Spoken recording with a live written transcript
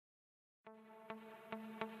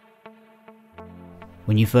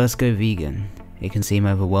When you first go vegan, it can seem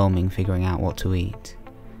overwhelming figuring out what to eat.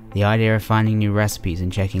 The idea of finding new recipes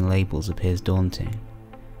and checking labels appears daunting,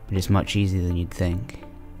 but it's much easier than you'd think.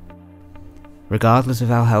 Regardless of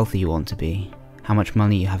how healthy you want to be, how much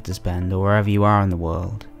money you have to spend, or wherever you are in the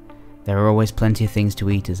world, there are always plenty of things to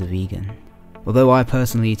eat as a vegan. Although I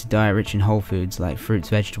personally eat a diet rich in whole foods like fruits,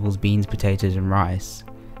 vegetables, beans, potatoes and rice,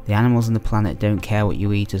 the animals on the planet don't care what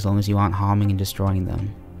you eat as long as you aren't harming and destroying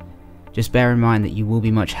them. Just bear in mind that you will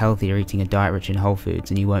be much healthier eating a diet rich in whole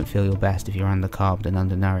foods, and you won't feel your best if you're undercarbed and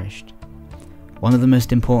undernourished. One of the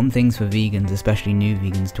most important things for vegans, especially new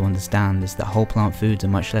vegans, to understand is that whole plant foods are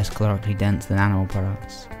much less calorically dense than animal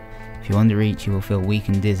products. If you undereat, you will feel weak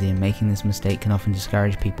and dizzy, and making this mistake can often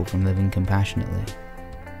discourage people from living compassionately.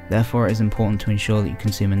 Therefore, it is important to ensure that you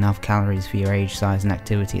consume enough calories for your age, size and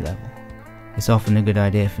activity level. It's often a good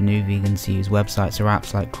idea for new vegans to use websites or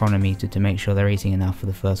apps like Chronometer to make sure they're eating enough for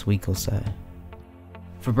the first week or so.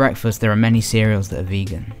 For breakfast, there are many cereals that are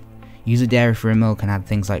vegan. Use a dairy-free milk and add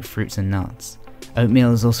things like fruits and nuts.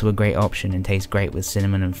 Oatmeal is also a great option and tastes great with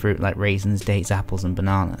cinnamon and fruit like raisins, dates, apples and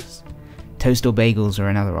bananas. Toast or bagels are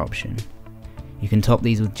another option. You can top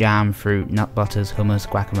these with jam, fruit, nut butters, hummus,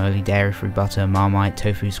 guacamole, dairy-free butter, Marmite,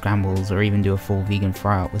 tofu scrambles, or even do a full vegan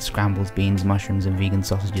fry-up with scrambles, beans, mushrooms and vegan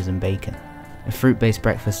sausages and bacon. A fruit-based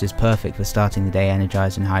breakfast is perfect for starting the day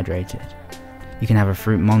energized and hydrated. You can have a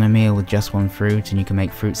fruit monomeal with just one fruit, and you can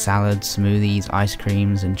make fruit salads, smoothies, ice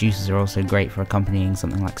creams, and juices are also great for accompanying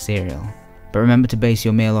something like cereal. But remember to base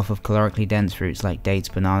your meal off of calorically dense fruits like dates,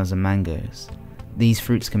 bananas and mangoes. These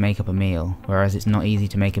fruits can make up a meal, whereas it's not easy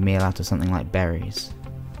to make a meal out of something like berries.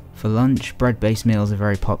 For lunch, bread-based meals are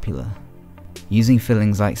very popular. Using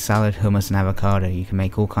fillings like salad, hummus and avocado, you can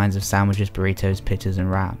make all kinds of sandwiches, burritos, pittas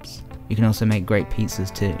and wraps. You can also make great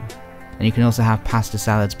pizzas too. And you can also have pasta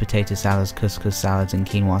salads, potato salads, couscous salads and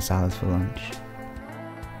quinoa salads for lunch.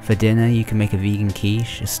 For dinner, you can make a vegan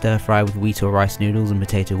quiche, a stir fry with wheat or rice noodles and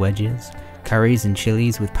potato wedges, curries and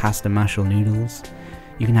chilies with pasta mash or noodles.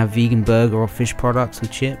 You can have vegan burger or fish products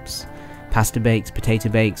with chips, pasta bakes, potato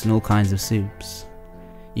bakes and all kinds of soups.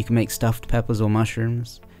 You can make stuffed peppers or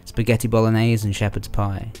mushrooms, spaghetti bolognese and shepherd's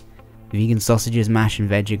pie. Vegan sausages, mash and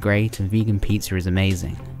veg are great, and vegan pizza is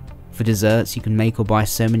amazing. For desserts, you can make or buy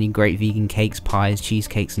so many great vegan cakes, pies,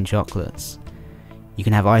 cheesecakes and chocolates. You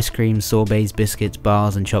can have ice cream, sorbets, biscuits,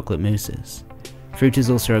 bars and chocolate mousses. Fruit is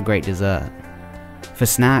also a great dessert. For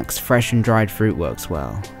snacks, fresh and dried fruit works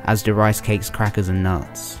well, as do rice cakes, crackers and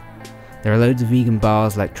nuts. There are loads of vegan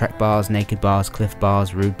bars like Trek bars, Naked bars, Cliff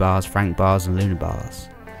bars, Rude bars, Frank bars and Luna bars.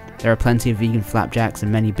 There are plenty of vegan flapjacks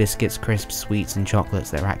and many biscuits, crisps, sweets and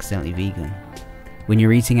chocolates that are accidentally vegan. When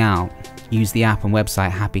you're eating out, use the app and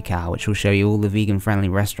website Happy Cow, which will show you all the vegan friendly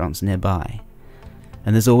restaurants nearby.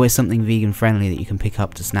 And there's always something vegan friendly that you can pick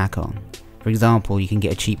up to snack on. For example, you can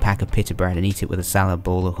get a cheap pack of pita bread and eat it with a salad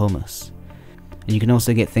bowl or hummus. And you can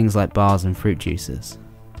also get things like bars and fruit juices.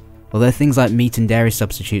 Although things like meat and dairy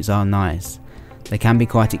substitutes are nice, they can be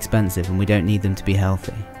quite expensive and we don't need them to be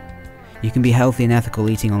healthy. You can be healthy and ethical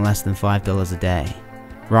eating on less than $5 a day.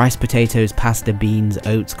 Rice, potatoes, pasta, beans,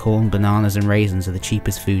 oats, corn, bananas and raisins are the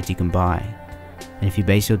cheapest foods you can buy. And if you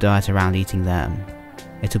base your diet around eating them,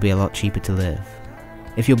 it'll be a lot cheaper to live.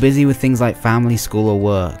 If you're busy with things like family, school or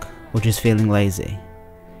work, or just feeling lazy,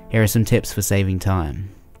 here are some tips for saving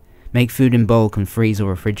time. Make food in bulk and freeze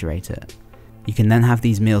or refrigerate it. You can then have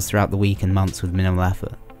these meals throughout the week and months with minimal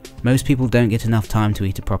effort. Most people don't get enough time to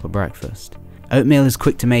eat a proper breakfast. Oatmeal is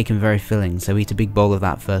quick to make and very filling, so eat a big bowl of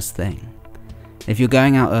that first thing. If you're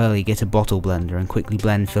going out early, get a bottle blender and quickly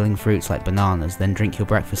blend filling fruits like bananas, then drink your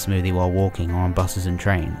breakfast smoothie while walking or on buses and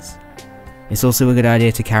trains. It's also a good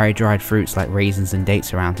idea to carry dried fruits like raisins and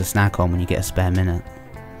dates around to snack on when you get a spare minute.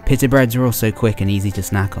 Pita breads are also quick and easy to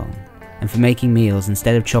snack on. And for making meals,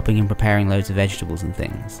 instead of chopping and preparing loads of vegetables and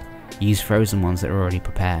things, use frozen ones that are already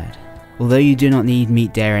prepared. Although you do not need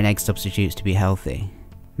meat, dairy and egg substitutes to be healthy,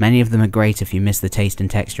 many of them are great if you miss the taste and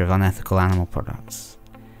texture of unethical animal products.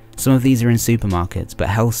 Some of these are in supermarkets, but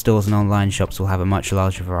health stores and online shops will have a much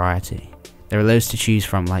larger variety. There are loads to choose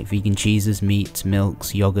from like vegan cheeses, meats,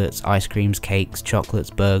 milks, yogurts, ice creams, cakes,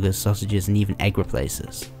 chocolates, burgers, sausages and even egg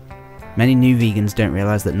replacers. Many new vegans don't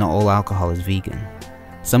realise that not all alcohol is vegan.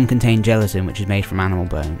 Some contain gelatin, which is made from animal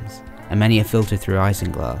bones, and many are filtered through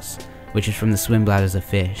isinglass, which is from the swim bladders of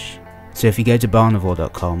fish. So if you go to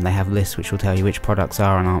barnivore.com, they have lists which will tell you which products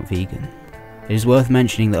are and aren't vegan. It is worth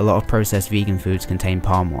mentioning that a lot of processed vegan foods contain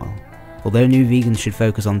palm oil. Although new vegans should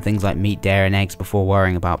focus on things like meat, dairy and eggs before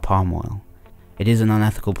worrying about palm oil, it is an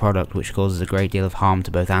unethical product which causes a great deal of harm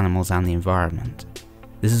to both animals and the environment.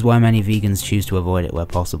 This is why many vegans choose to avoid it where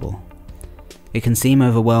possible. It can seem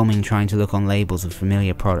overwhelming trying to look on labels of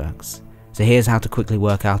familiar products, so here's how to quickly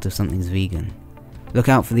work out if something's vegan. Look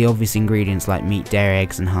out for the obvious ingredients like meat, dairy,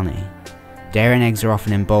 eggs and honey. Dairy and eggs are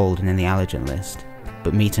often in bold and in the allergen list,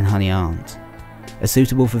 but meat and honey aren't. A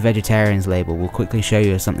suitable for vegetarians label will quickly show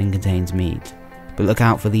you if something contains meat, but look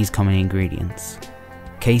out for these common ingredients.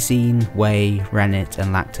 Casein, whey, rennet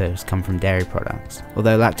and lactose come from dairy products,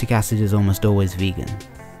 although lactic acid is almost always vegan.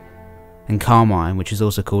 And carmine, which is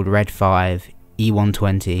also called red 5,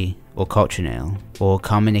 E120 or cochineal, or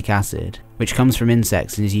carminic acid, which comes from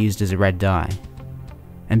insects and is used as a red dye.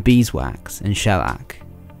 And beeswax and shellac,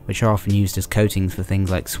 which are often used as coatings for things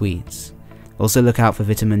like sweets. Also look out for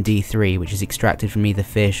vitamin D3, which is extracted from either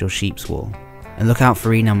fish or sheep's wool. And look out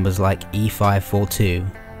for E numbers like E542,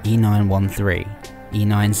 E913,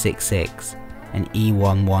 E966, and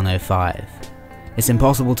E1105. It's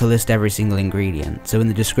impossible to list every single ingredient, so in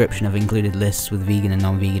the description I've included lists with vegan and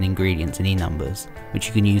non-vegan ingredients and E numbers, which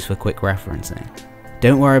you can use for quick referencing.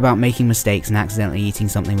 Don't worry about making mistakes and accidentally eating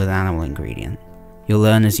something with an animal ingredient. You'll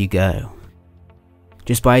learn as you go.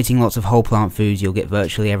 Just by eating lots of whole plant foods you'll get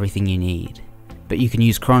virtually everything you need, but you can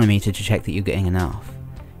use Chronometer to check that you're getting enough.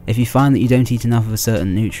 If you find that you don't eat enough of a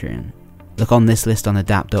certain nutrient, look on this list on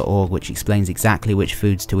adapt.org, which explains exactly which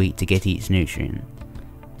foods to eat to get each nutrient.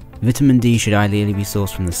 Vitamin D should ideally be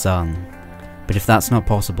sourced from the sun, but if that's not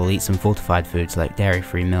possible, eat some fortified foods like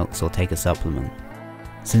dairy-free milks or take a supplement.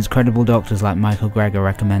 Since credible doctors like Michael Greger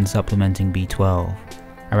recommend supplementing B12,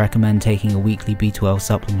 I recommend taking a weekly B12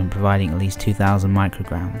 supplement providing at least 2,000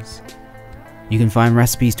 micrograms. You can find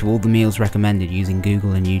recipes to all the meals recommended using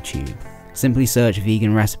Google and YouTube. Simply search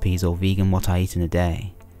vegan recipes or vegan what I eat in a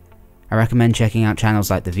day. I recommend checking out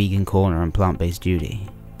channels like the Vegan Corner and Plant-Based Judy.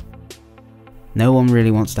 No one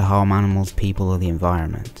really wants to harm animals, people or the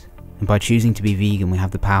environment, and by choosing to be vegan we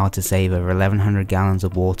have the power to save over 1,100 gallons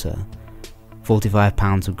of water, 45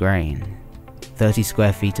 pounds of grain, 30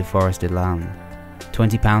 square feet of forested land,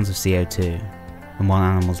 20 pounds of CO2, and one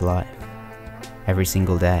animal's life, every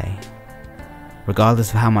single day.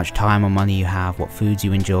 Regardless of how much time or money you have, what foods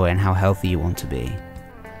you enjoy and how healthy you want to be,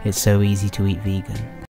 it's so easy to eat vegan.